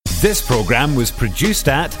This programme was produced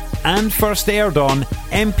at and first aired on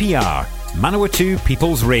MPR, Manawatu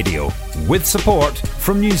People's Radio, with support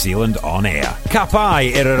from New Zealand On Air. Ka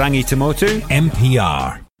pai Irarangi Tamotu,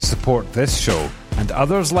 MPR. Support this show and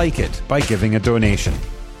others like it by giving a donation.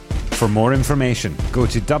 For more information, go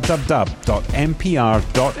to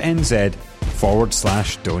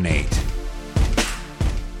www.mpr.nz/donate.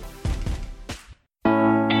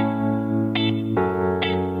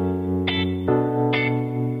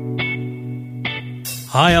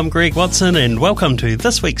 Hi, I'm Greg Watson and welcome to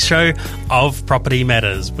this week's show of Property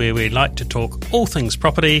Matters, where we like to talk all things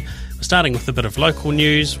property. We're starting with a bit of local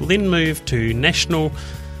news, we'll then move to national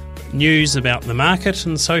news about the market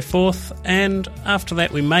and so forth, and after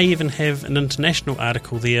that we may even have an international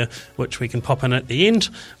article there which we can pop in at the end,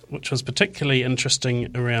 which was particularly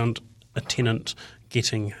interesting around a tenant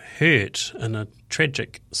getting hurt in a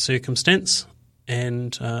tragic circumstance.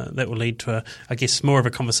 And that will lead to, I guess, more of a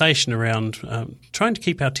conversation around trying to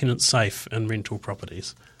keep our tenants safe in rental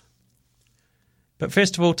properties. But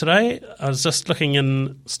first of all today, I was just looking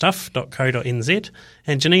in stuff.co.nz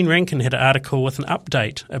and Janine Rankin had an article with an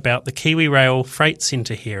update about the Kiwirail Freight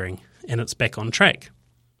Centre hearing, and it's back on track.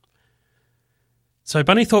 So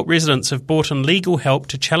Bunnythorpe residents have brought in legal help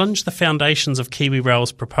to challenge the foundations of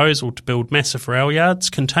Kiwirail's proposal to build massive rail yards,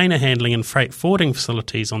 container handling and freight forwarding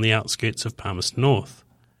facilities on the outskirts of Palmerston North.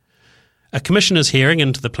 A commissioner's hearing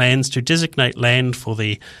into the plans to designate land for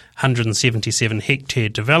the 177-hectare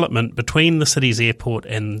development between the city's airport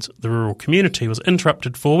and the rural community was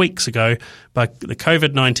interrupted 4 weeks ago by the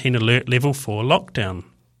COVID-19 Alert Level 4 lockdown.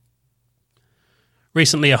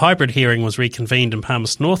 Recently, a hybrid hearing was reconvened in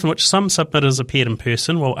Palmerston North in which some submitters appeared in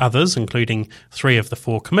person while others, including 3 of the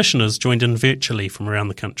 4 commissioners, joined in virtually from around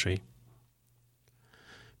the country.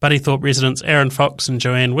 Bunnythorpe residents Aaron Fox and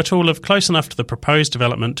Joanne Whittle live close enough to the proposed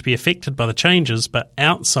development to be affected by the changes, but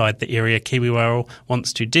outside the area Kiwirail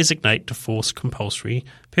wants to designate to force compulsory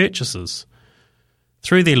purchases.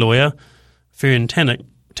 Through their lawyer, Fern Tancook,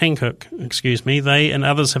 they and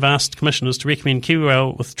others have asked commissioners to recommend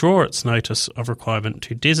Kiwirail withdraw its notice of requirement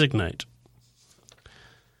to designate.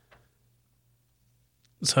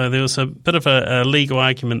 So there was a bit of a legal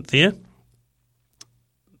argument there.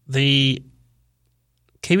 The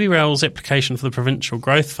Kiwirail's application for the Provincial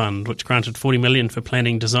Growth Fund, which granted $40 million for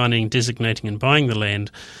planning, designing, designating and buying the land,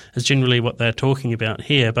 is generally what they're talking about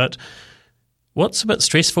here. But what's a bit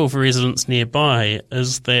stressful for residents nearby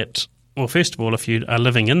is that, well, first of all, if you are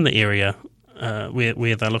living in the area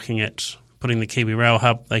where they're looking at putting the Kiwirail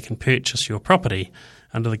Hub, they can purchase your property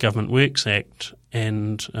under the Government Works Act,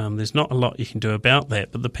 and there's not a lot you can do about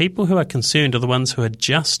that. But the people who are concerned are the ones who are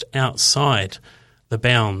just outside the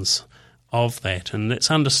bounds of that, and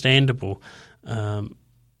that's understandable.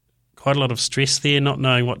 Quite a lot of stress there, not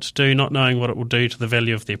knowing what to do, not knowing what it will do to the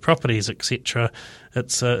value of their properties, etc.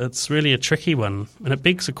 It's really a tricky one, and it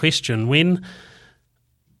begs the question, when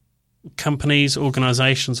companies,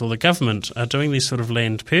 organisations or the government are doing these sort of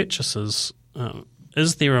land purchases,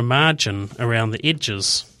 is there a margin around the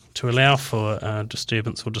edges to allow for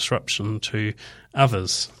disturbance or disruption to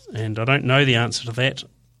others? And I don't know the answer to that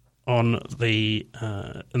on the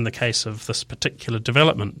in the case of this particular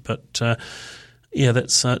development, but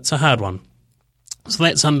it's a hard one. So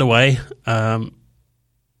that's underway. In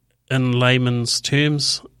layman's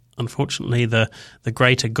terms, unfortunately, the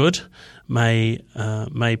greater good may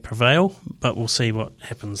prevail, but we'll see what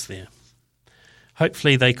happens there.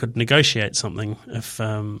 Hopefully, they could negotiate something if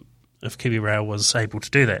Kiwirail was able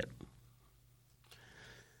to do that.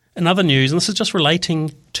 In other news, and this is just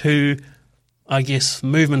relating to, I guess,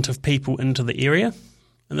 movement of people into the area,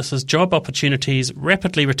 and this is job opportunities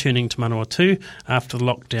rapidly returning to Manawatu after the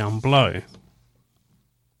lockdown blow.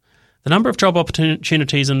 The number of job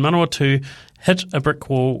opportunities in Manawatu hit a brick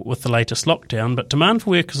wall with the latest lockdown, but demand for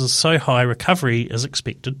workers is so high recovery is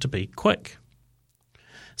expected to be quick.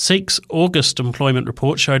 SEEK's August employment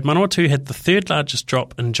report showed Manawatu had the 3rd largest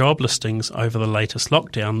drop in job listings over the latest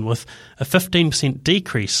lockdown, with a 15%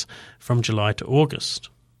 decrease from July to August.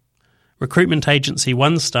 Recruitment agency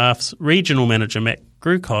One Staff's regional manager Matt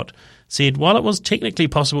Grucott said while it was technically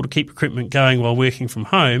possible to keep recruitment going while working from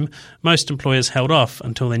home, most employers held off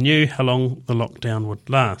until they knew how long the lockdown would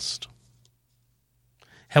last.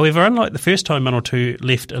 However, unlike the first time Manawatu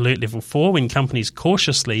left Alert Level 4 when companies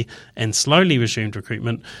cautiously and slowly resumed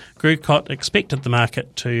recruitment, Grucott expected the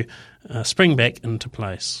market to spring back into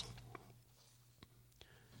place.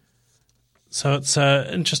 So it's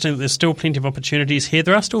interesting that there's still plenty of opportunities here.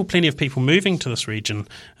 There are still plenty of people moving to this region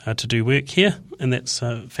to do work here, and that's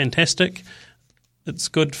fantastic. It's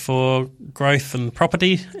good for growth in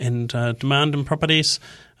property and demand in properties.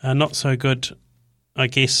 Not so good I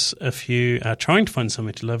guess if you are trying to find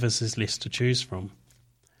somewhere to live, there's less to choose from.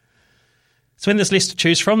 So when there's less to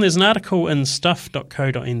choose from, there's an article in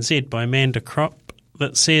stuff.co.nz by Amanda Kropp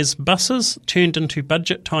that says buses turned into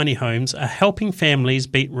budget tiny homes are helping families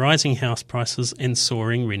beat rising house prices and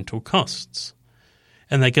soaring rental costs.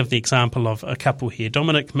 And they give the example of a couple here.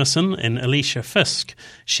 Dominic Misson and Alicia Fisk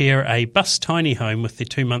share a bus tiny home with their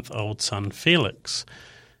 2-month-old son Felix.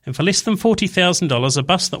 And for less than $40,000, a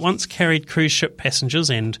bus that once carried cruise ship passengers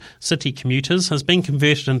and city commuters has been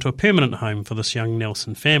converted into a permanent home for this young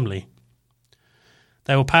Nelson family.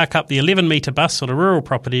 They will park up the 11-metre bus on a rural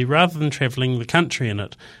property rather than travelling the country in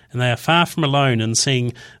it, and they are far from alone in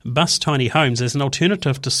seeing bus tiny homes as an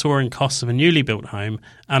alternative to soaring costs of a newly built home,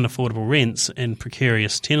 unaffordable rents and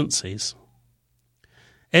precarious tenancies.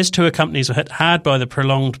 As tour companies are hit hard by the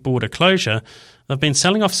prolonged border closure, they've been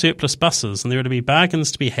selling off surplus buses, and there are to be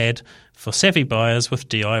bargains to be had for savvy buyers with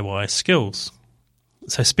DIY skills.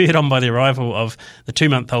 So spurred on by the arrival of the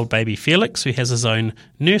 2-month-old baby Felix, who has his own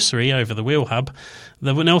nursery over the Wheel Hub,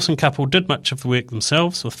 the Nelson couple did much of the work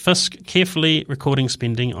themselves, with Fisk carefully recording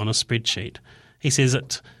spending on a spreadsheet. She says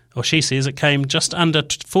it came just under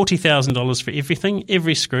 $40,000 for everything,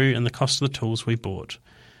 every screw, and the cost of the tools we bought.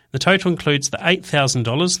 The total includes the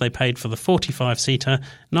 $8,000 they paid for the 45-seater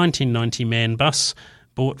 1990-man bus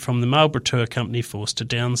bought from the Marlborough Tour Company forced to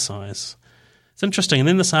downsize. It's interesting. And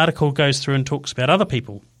then this article goes through and talks about other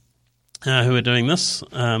people who are doing this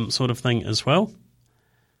sort of thing as well.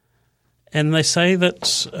 And they say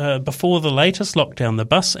that before the latest lockdown, the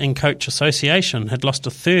Bus and Coach Association had lost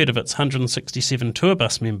a third of its 167 tour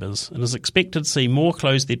bus members and is expected to see more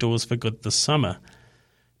close their doors for good this summer.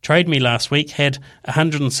 Trade Me last week had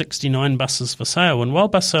 169 buses for sale, and while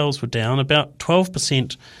bus sales were down about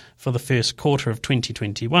 12% for the first quarter of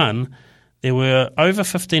 2021, there were over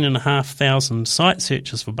 15,500 site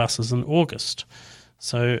searches for buses in August.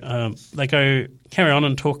 So they carry on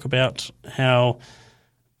and talk about how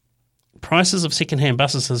prices of second-hand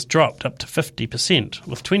buses has dropped up to 50%,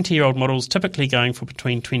 with 20-year-old models typically going for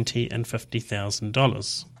between $20,000 and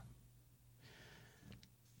 $50,000.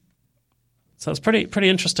 So it's pretty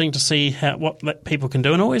interesting to see what people can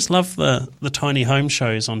do, and I always love the tiny home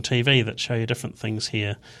shows on TV that show you different things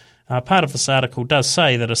here. Part of this article does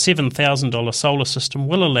say that a $7,000 solar system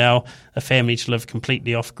will allow a family to live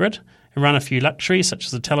completely off-grid and run a few luxuries such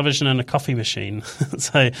as a television and a coffee machine.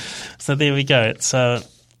 So there we go. It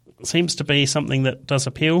seems to be something that does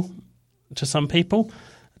appeal to some people.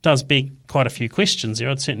 It does beg quite a few questions there.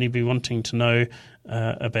 I'd certainly be wanting to know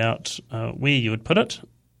about where you would put it,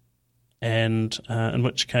 and in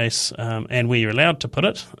which case, and where you're allowed to put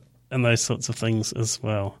it, and those sorts of things as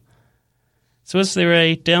well. So is there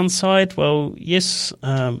a downside? Well, yes.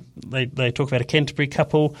 They talk about a Canterbury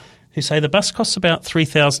couple who say the bus costs about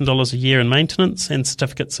 $3,000 a year in maintenance and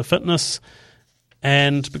certificates of fitness.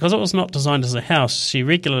 And because it was not designed as a house, she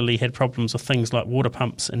regularly had problems with things like water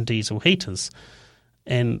pumps and diesel heaters.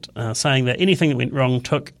 And saying that anything that went wrong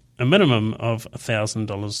took a minimum of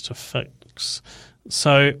 $1,000 to fix.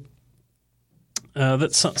 So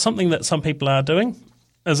that's something that some people are doing.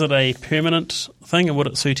 Is it a permanent thing, and would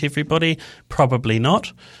it suit everybody? Probably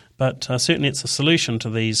not, but certainly it's a solution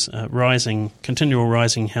to these continual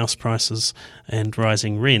rising house prices and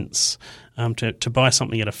rising rents, to buy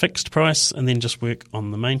something at a fixed price and then just work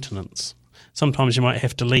on the maintenance. Sometimes you might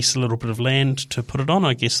have to lease a little bit of land to put it on.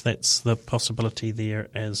 I guess that's the possibility there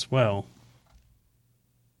as well.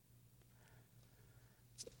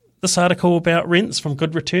 This article about rents from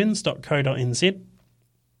goodreturns.co.nz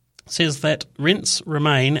says that rents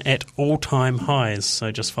remain at all-time highs,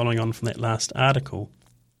 so just following on from that last article.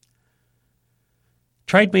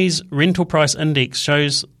 Trade Me's rental price index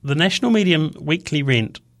shows the national median weekly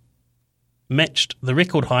rent matched the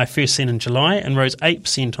record high first seen in July and rose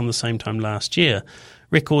 8% on the same time last year.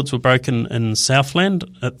 Records were broken in Southland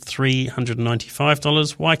at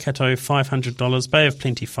 $395, Waikato $500, Bay of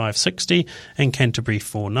Plenty $560 and Canterbury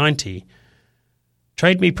 $490.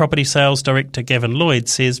 Trade Me Property Sales Director Gavin Lloyd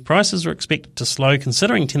says prices are expected to slow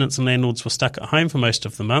considering tenants and landlords were stuck at home for most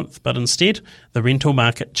of the month, but instead the rental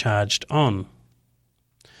market charged on.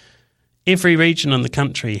 Every region in the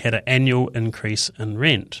country had an annual increase in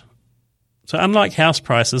rent. So unlike house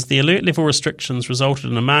prices, the alert level restrictions resulted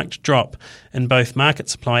in a marked drop in both market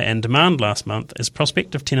supply and demand last month as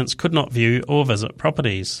prospective tenants could not view or visit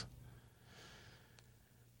properties.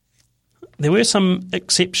 There were some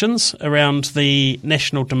exceptions around the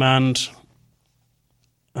national demand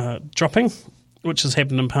dropping, which has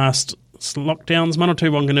happened in past lockdowns. Manawatu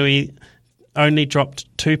Wanganui only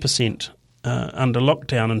dropped 2% under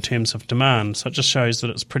lockdown in terms of demand, so it just shows that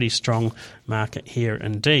it's a pretty strong market here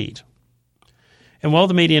indeed. And while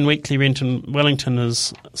the median weekly rent in Wellington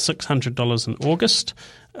is $600 in August,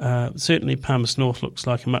 certainly Palmerston North looks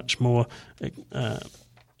like a much more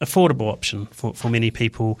affordable option for many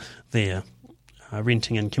people there,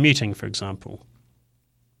 renting and commuting, for example.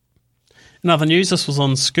 In other news, this was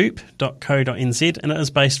on scoop.co.nz, and it is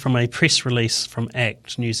based from a press release from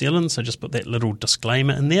ACT New Zealand, so just put that little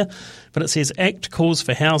disclaimer in there. But it says, ACT calls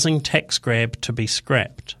for housing tax grab to be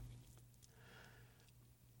scrapped.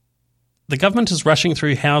 The government is rushing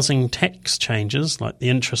through housing tax changes, like the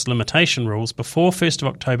interest limitation rules, before 1st of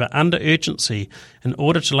October under urgency in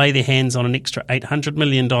order to lay their hands on an extra $800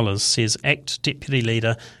 million, says ACT Deputy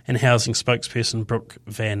Leader and Housing Spokesperson Brooke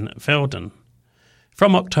Van Velden.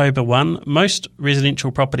 From October 1, most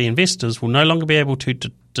residential property investors will no longer be able to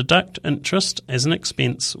deduct interest as an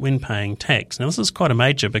expense when paying tax. Now, this is quite a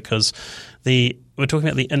major because we're talking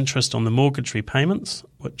about the interest on the mortgage repayments,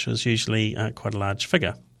 which is usually quite a large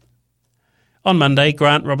figure. On Monday,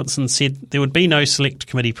 Grant Robertson said there would be no select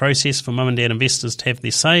committee process for mum and dad investors to have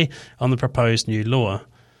their say on the proposed new law.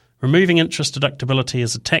 Removing interest deductibility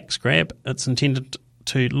is a tax grab. It's intended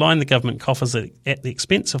to line the government coffers at the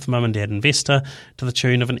expense of the mum and dad investor to the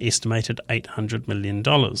tune of an estimated $800 million.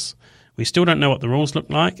 We still don't know what the rules look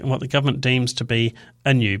like and what the government deems to be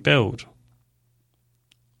a new build.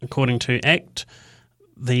 According to ACT,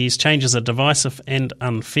 these changes are divisive and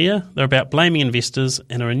unfair. They're about blaming investors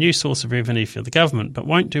and are a new source of revenue for the government, but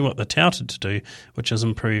won't do what they're touted to do, which is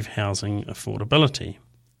improve housing affordability.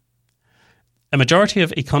 A majority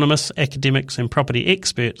of economists, academics and property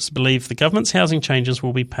experts believe the government's housing changes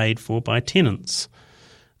will be paid for by tenants.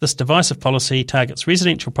 This divisive policy targets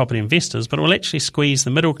residential property investors, but it will actually squeeze the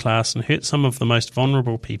middle class and hurt some of the most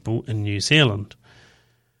vulnerable people in New Zealand.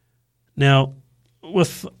 Now,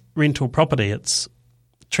 with rental property, it's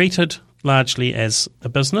treated largely as a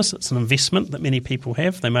business. It's an investment that many people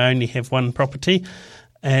have. They may only have one property,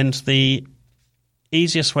 and the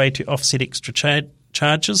easiest way to offset extra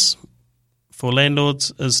charges for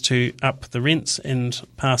landlords is to up the rents and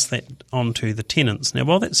pass that on to the tenants. Now,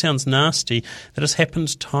 while that sounds nasty, that has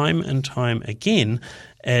happened time and time again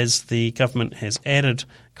as the government has added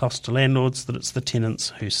cost to landlords, that it's the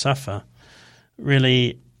tenants who suffer.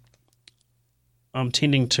 Really, I'm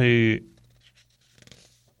tending to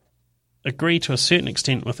agree to a certain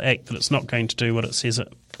extent with ACT that it's not going to do what it says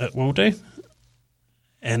it will do,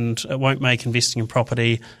 and it won't make investing in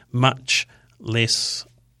property much less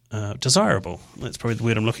desirable. That's probably the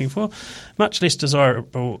word I'm looking for. Much less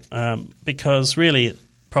desirable because really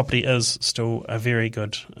property is still a very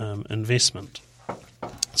good investment.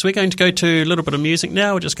 So we're going to go to a little bit of music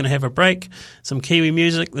now. We're just going to have a break. Some Kiwi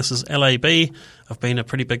music. This is L.A.B. I've been a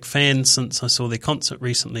pretty big fan since I saw their concert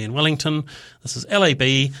recently in Wellington. This is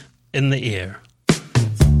L.A.B. In the Air.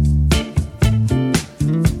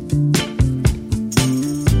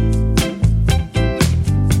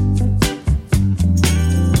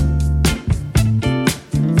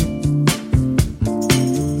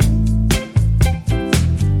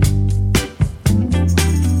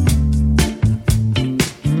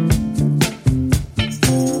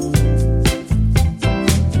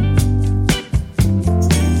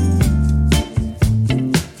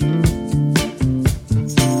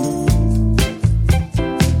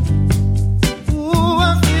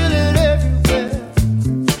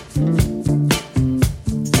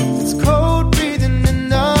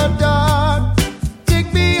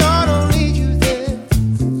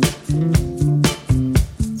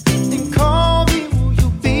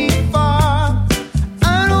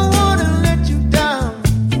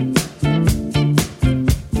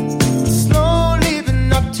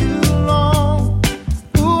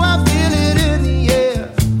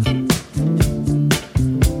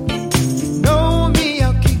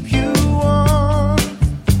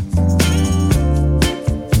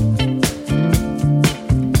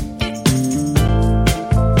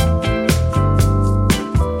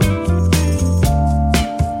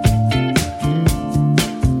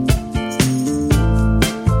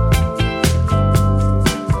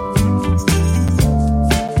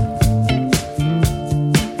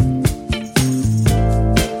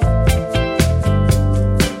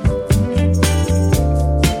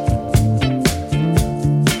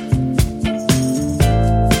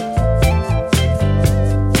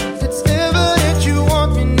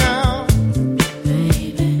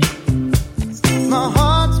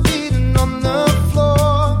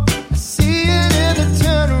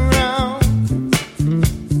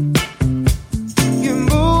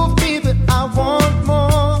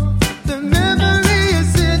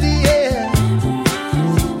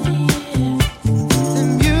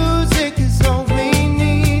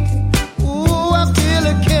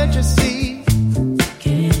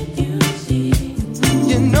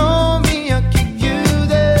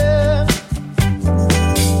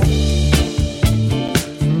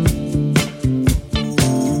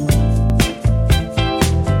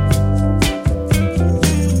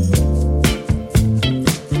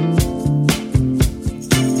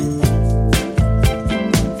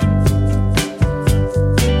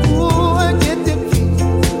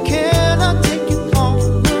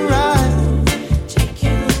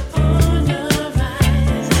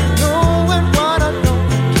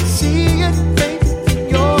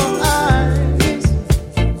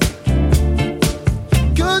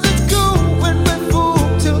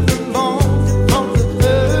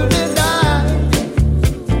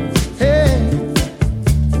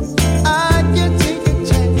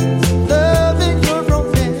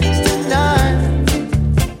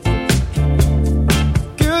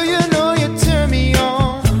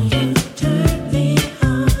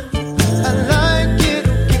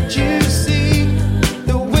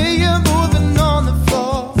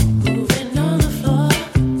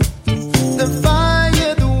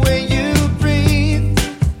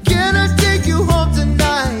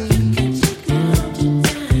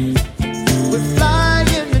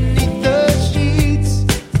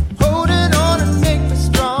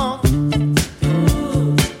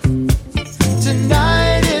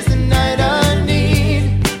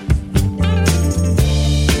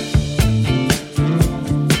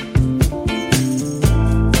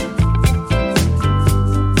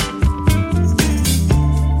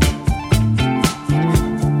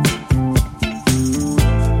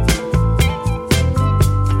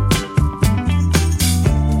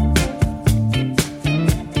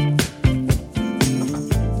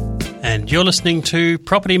 And you're listening to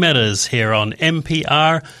Property Matters here on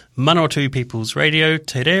MPR, Manawatu People's Radio,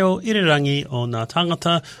 Te Reo Irirangi o Ngā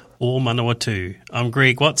Tangata o Manawatu. I'm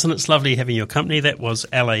Greg Watson. It's lovely having your company. That was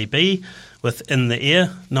L.A.B. with In the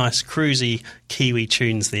Air. Nice cruisy Kiwi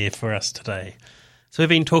tunes there for us today. So we've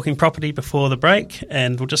been talking property before the break,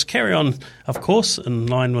 and we'll just carry on, of course, in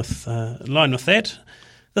line with that.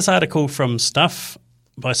 This article from Stuff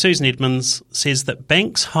by Susan Edmonds says that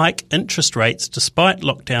banks hike interest rates despite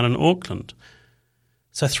lockdown in Auckland.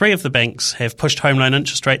 So 3 of the banks have pushed home loan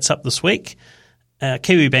interest rates up this week.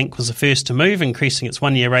 Kiwi Bank was the first to move, increasing its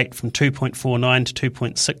one-year rate from 2.49 to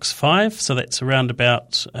 2.65. So that's around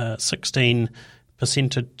about 16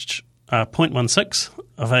 percentage 0.16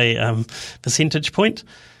 of a percentage point.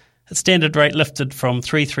 Its standard rate lifted from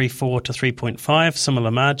 3.34 to 3.5,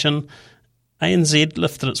 similar margin. ANZ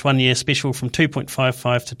lifted its one-year special from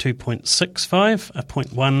 2.55 to 2.65, a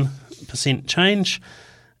 0.1% change.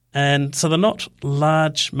 And so they're not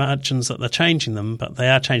large margins that they're changing them, but they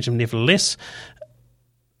are changing them nevertheless.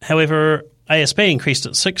 However, ASB increased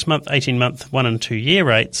its 6-month, 18-month, 1- and 2-year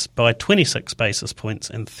rates by 26 basis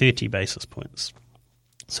points and 30 basis points.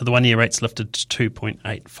 So the one-year rate's lifted to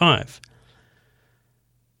 2.85.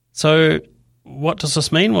 So what does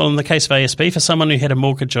this mean? Well, in the case of ASB, for someone who had a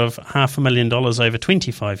mortgage of $500,000 over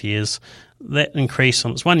 25 years, that increase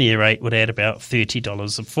on its one-year rate would add about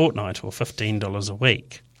 $30 a fortnight or $15 a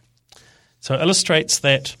week. So it illustrates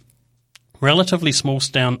that relatively small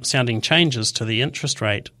sounding changes to the interest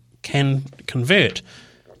rate can convert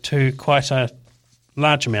to quite a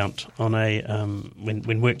large amount on a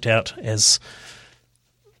when worked out as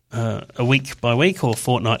a week-by-week or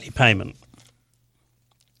fortnightly payment.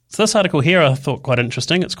 So this article here I thought quite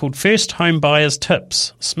interesting. It's called First Home Buyers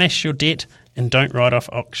Tips, Smash Your Debt and Don't Write Off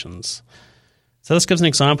Auctions. So this gives an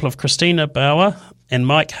example of Christina Bauer and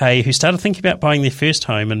Mike Hay, who started thinking about buying their first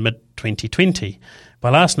home in mid-2020. By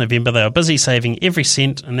last November, they were busy saving every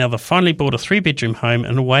cent, and now they've finally bought a 3-bedroom home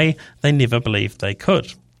in a way they never believed they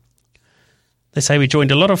could. They say, we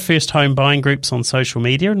joined a lot of first home buying groups on social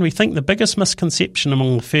media, and we think the biggest misconception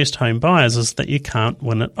among the first home buyers is that you can't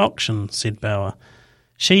win at auction, said Bauer.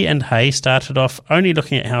 She and Hay started off only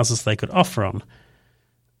looking at houses they could offer on.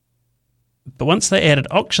 But once they added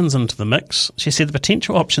auctions into the mix, she said the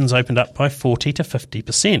potential options opened up by 40 to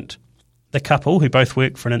 50%. The couple, who both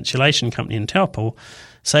work for an insulation company in Taupo,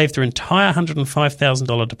 saved their entire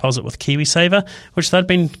 $105,000 deposit with KiwiSaver, which they'd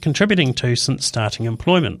been contributing to since starting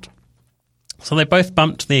employment. So they both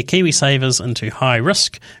bumped their KiwiSavers into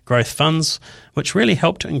high-risk growth funds, which really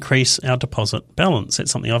helped to increase our deposit balance.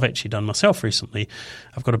 That's something I've actually done myself recently.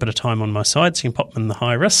 I've got a bit of time on my side, so you can pop them in the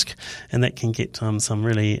high risk, and that can get some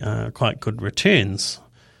really quite good returns.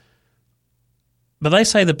 But they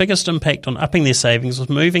say the biggest impact on upping their savings was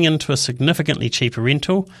moving into a significantly cheaper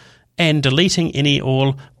rental and deleting any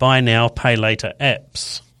all buy now, pay later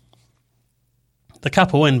apps. The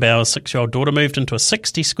couple and Bauer's 6-year-old daughter moved into a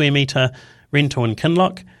 60 square metre rental in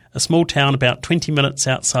Kinloch, a small town about 20 minutes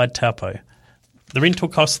outside Taupo. The rental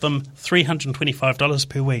cost them $325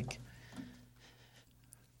 per week.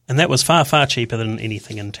 And that was far, far cheaper than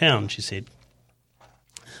anything in town, she said.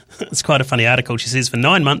 It's quite a funny article. She says, for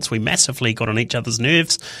 9 months we massively got on each other's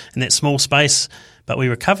nerves in that small space, but we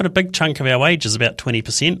recovered a big chunk of our wages, about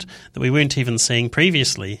 20%, that we weren't even seeing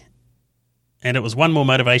previously. And it was one more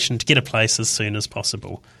motivation to get a place as soon as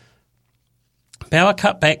possible. Bauer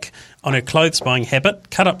cut back on her clothes buying habit,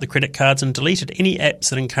 cut up the credit cards and deleted any apps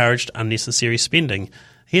that encouraged unnecessary spending.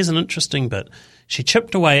 Here's an interesting bit. She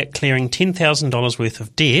chipped away at clearing $10,000 worth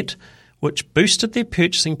of debt, which boosted their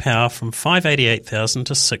purchasing power from $588,000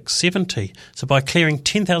 to $670,000. So by clearing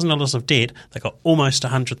 $10,000 of debt, they got almost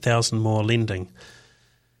 $100,000 more lending.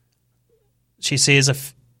 She says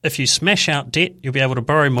if you smash out debt, you'll be able to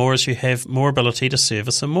borrow more as you have more ability to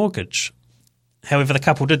service a mortgage. However, the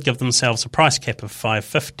couple did give themselves a price cap of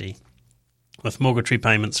 $550, with mortgage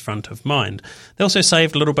repayments front of mind. They also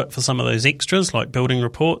saved a little bit for some of those extras like building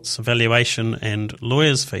reports, evaluation and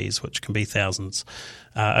lawyers' fees, which can be thousands.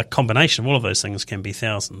 A combination of all of those things can be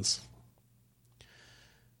thousands.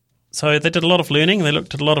 So they did a lot of learning. They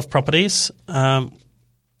looked at a lot of properties.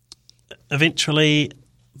 Eventually,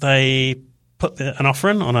 they put an offer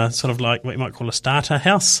in on a sort of like what you might call a starter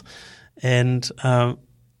house, and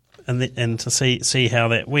to see how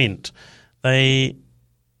that went. They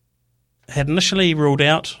had initially ruled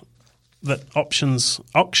out that auctions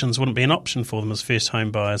wouldn't be an option for them as first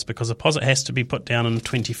home buyers because a deposit has to be put down in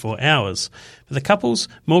 24 hours. But the couple's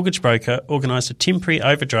mortgage broker organised a temporary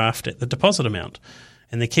overdraft at the deposit amount,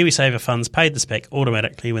 and the KiwiSaver funds paid this back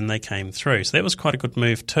automatically when they came through. So that was quite a good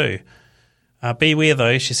move too. Beware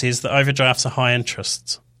though, she says, the overdrafts are high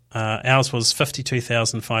interests. Ours was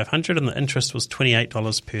 $52,500 and the interest was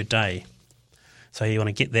 $28 per day. So you want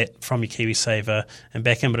to get that from your KiwiSaver and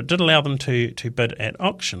back in, but it did allow them to bid at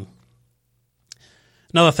auction.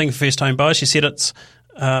 Another thing for first home buyers, she said it's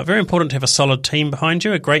very important to have a solid team behind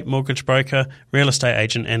you, a great mortgage broker, real estate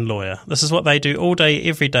agent and lawyer. This is what they do all day,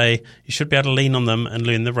 every day. You should be able to lean on them and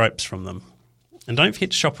learn the ropes from them. And don't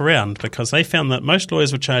forget to shop around, because they found that most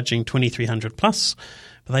lawyers were charging $2,300 plus,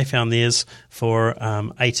 but they found theirs for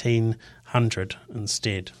 $1,800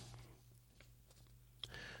 instead.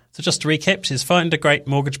 So just to recap, says find a great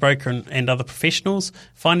mortgage broker and other professionals,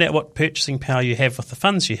 find out what purchasing power you have with the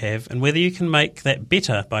funds you have and whether you can make that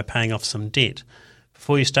better by paying off some debt.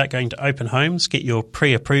 Before you start going to open homes, get your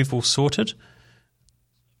pre-approval sorted.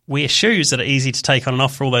 Wear shoes that are easy to take on and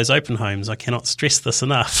off for all those open homes. I cannot stress this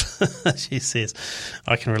enough, she says.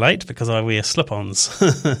 I can relate because I wear slip-ons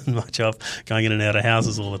in my job, going in and out of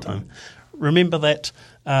houses all the time. Remember that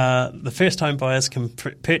the first home buyers can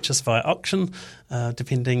purchase via auction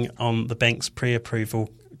depending on the bank's pre-approval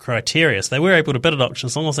criteria. So they were able to bid at auction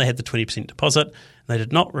as long as they had the 20% deposit. They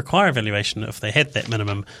did not require a valuation if they had that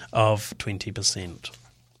minimum of 20%.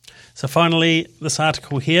 So finally, this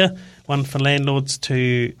article here, one for landlords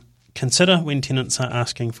to consider when tenants are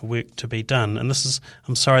asking for work to be done. And this is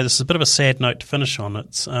a bit of a sad note to finish on.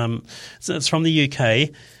 It's from the UK.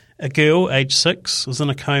 A girl, aged 6, was in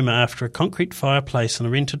a coma after a concrete fireplace in a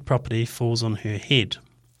rented property falls on her head.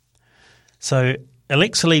 So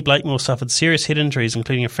L.A.B Blakemore suffered serious head injuries,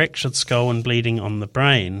 including a fractured skull and bleeding on the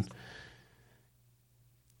brain.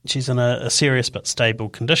 She's in a serious but stable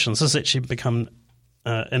condition. This has actually become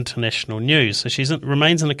international news. So she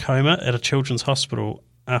remains in a coma at a children's hospital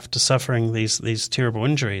after suffering these terrible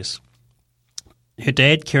injuries. Her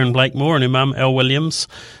dad, Kieran Blakemore, and her mum, Elle Williams,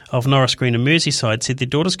 of Norris Green in Merseyside, said their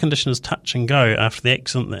daughter's condition is touch and go after the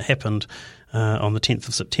accident that happened on the 10th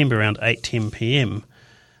of September around 8:10 p.m.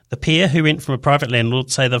 The pair, who rent from a private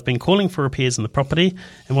landlord, say they've been calling for repairs in the property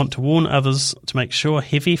and want to warn others to make sure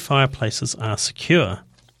heavy fireplaces are secure.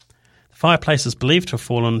 The fireplace is believed to have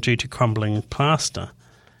fallen due to crumbling plaster.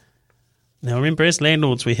 Now remember, as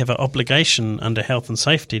landlords, we have an obligation under health and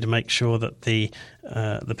safety to make sure that the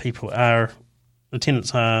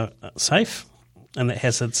tenants are safe and that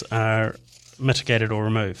hazards are mitigated or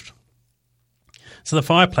removed. So the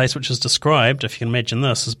fireplace, which is described, if you can imagine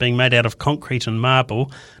this, as being made out of concrete and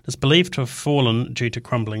marble, is believed to have fallen due to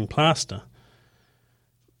crumbling plaster.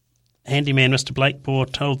 Handyman Mr. Blakemore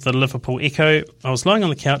told the Liverpool Echo, "I was lying on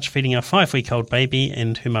the couch feeding our 5-week-old baby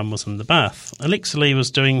and her mum was in the bath. Alexa Lee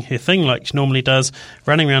was doing her thing like she normally does,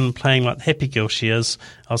 running around and playing like the happy girl she is.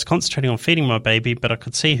 I was concentrating on feeding my baby, but I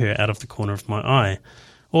could see her out of the corner of my eye.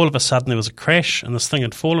 All of a sudden there was a crash and this thing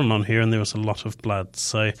had fallen on her and there was a lot of blood."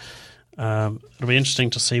 So it'll be interesting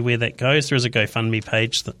to see where that goes. There is a GoFundMe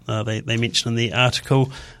page that they mention in the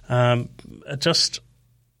article.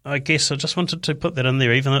 I guess I just wanted to put that in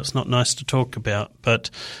there, even though it's not nice to talk about. But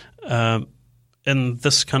in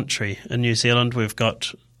this country, in New Zealand, we've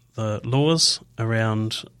got the laws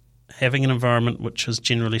around having an environment which is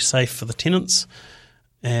generally safe for the tenants.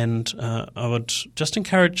 And I would just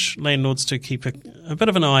encourage landlords to keep a bit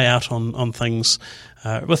of an eye out on things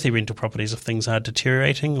with their rental properties if things are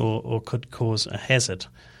deteriorating or could cause a hazard.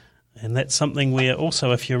 And that's something where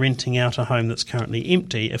also, if you're renting out a home that's currently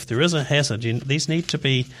empty, if there is a hazard, these need to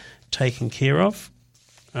be taken care of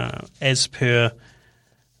as per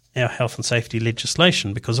our health and safety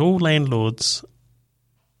legislation, because all landlords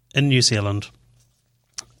in New Zealand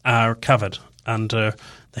are covered under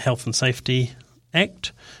the Health and Safety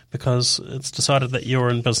Act, because it's decided that you're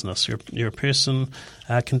in business. You're a person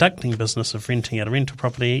conducting business of renting out a rental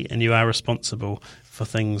property, and you are responsible for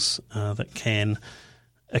things that can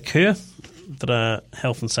occur that are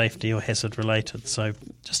health and safety or hazard related. So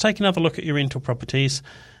just take another look at your rental properties.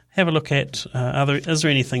 Have a look at is there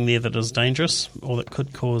anything there that is dangerous or that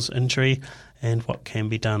could cause injury, and what can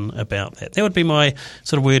be done about that. That would be my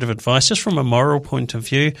sort of word of advice, just from a moral point of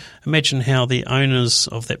view. Imagine how the owners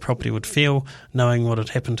of that property would feel knowing what had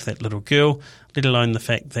happened to that little girl, let alone the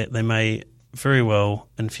fact that they may very well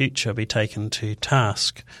in future be taken to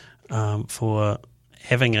task for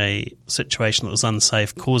having a situation that was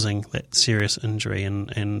unsafe, causing that serious injury,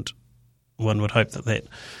 and one would hope that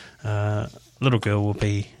little girl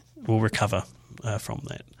will recover from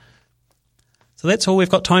that. So that's all we've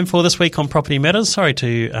got time for this week on Property Matters. Sorry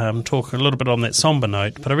to talk a little bit on that sombre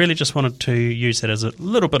note, but I really just wanted to use that as a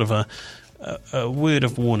little bit of a word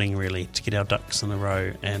of warning, really, to get our ducks in a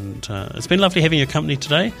row. And it's been lovely having your company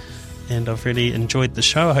today, and I've really enjoyed the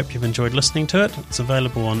show. I hope you've enjoyed listening to it. It's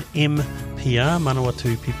available on MPR,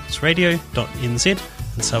 Manawatu People's Radio.nz,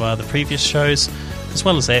 and so are the previous shows. As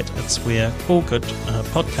well as that, it's where all good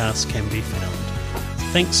podcasts can be found.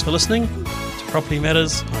 Thanks for listening to Property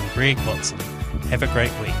Matters. I'm Greg Watson. Have a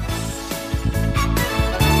great week.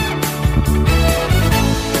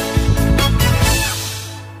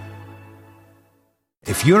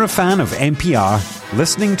 If you're a fan of NPR,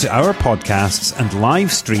 listening to our podcasts and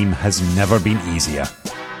live stream has never been easier.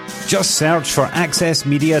 Just search for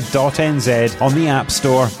accessmedia.nz on the App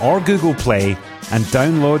Store or Google Play and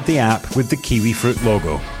download the app with the kiwi fruit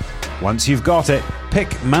logo. Once you've got it, pick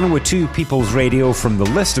Manawatu People's Radio from the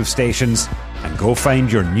list of stations and go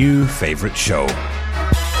find your new favourite show.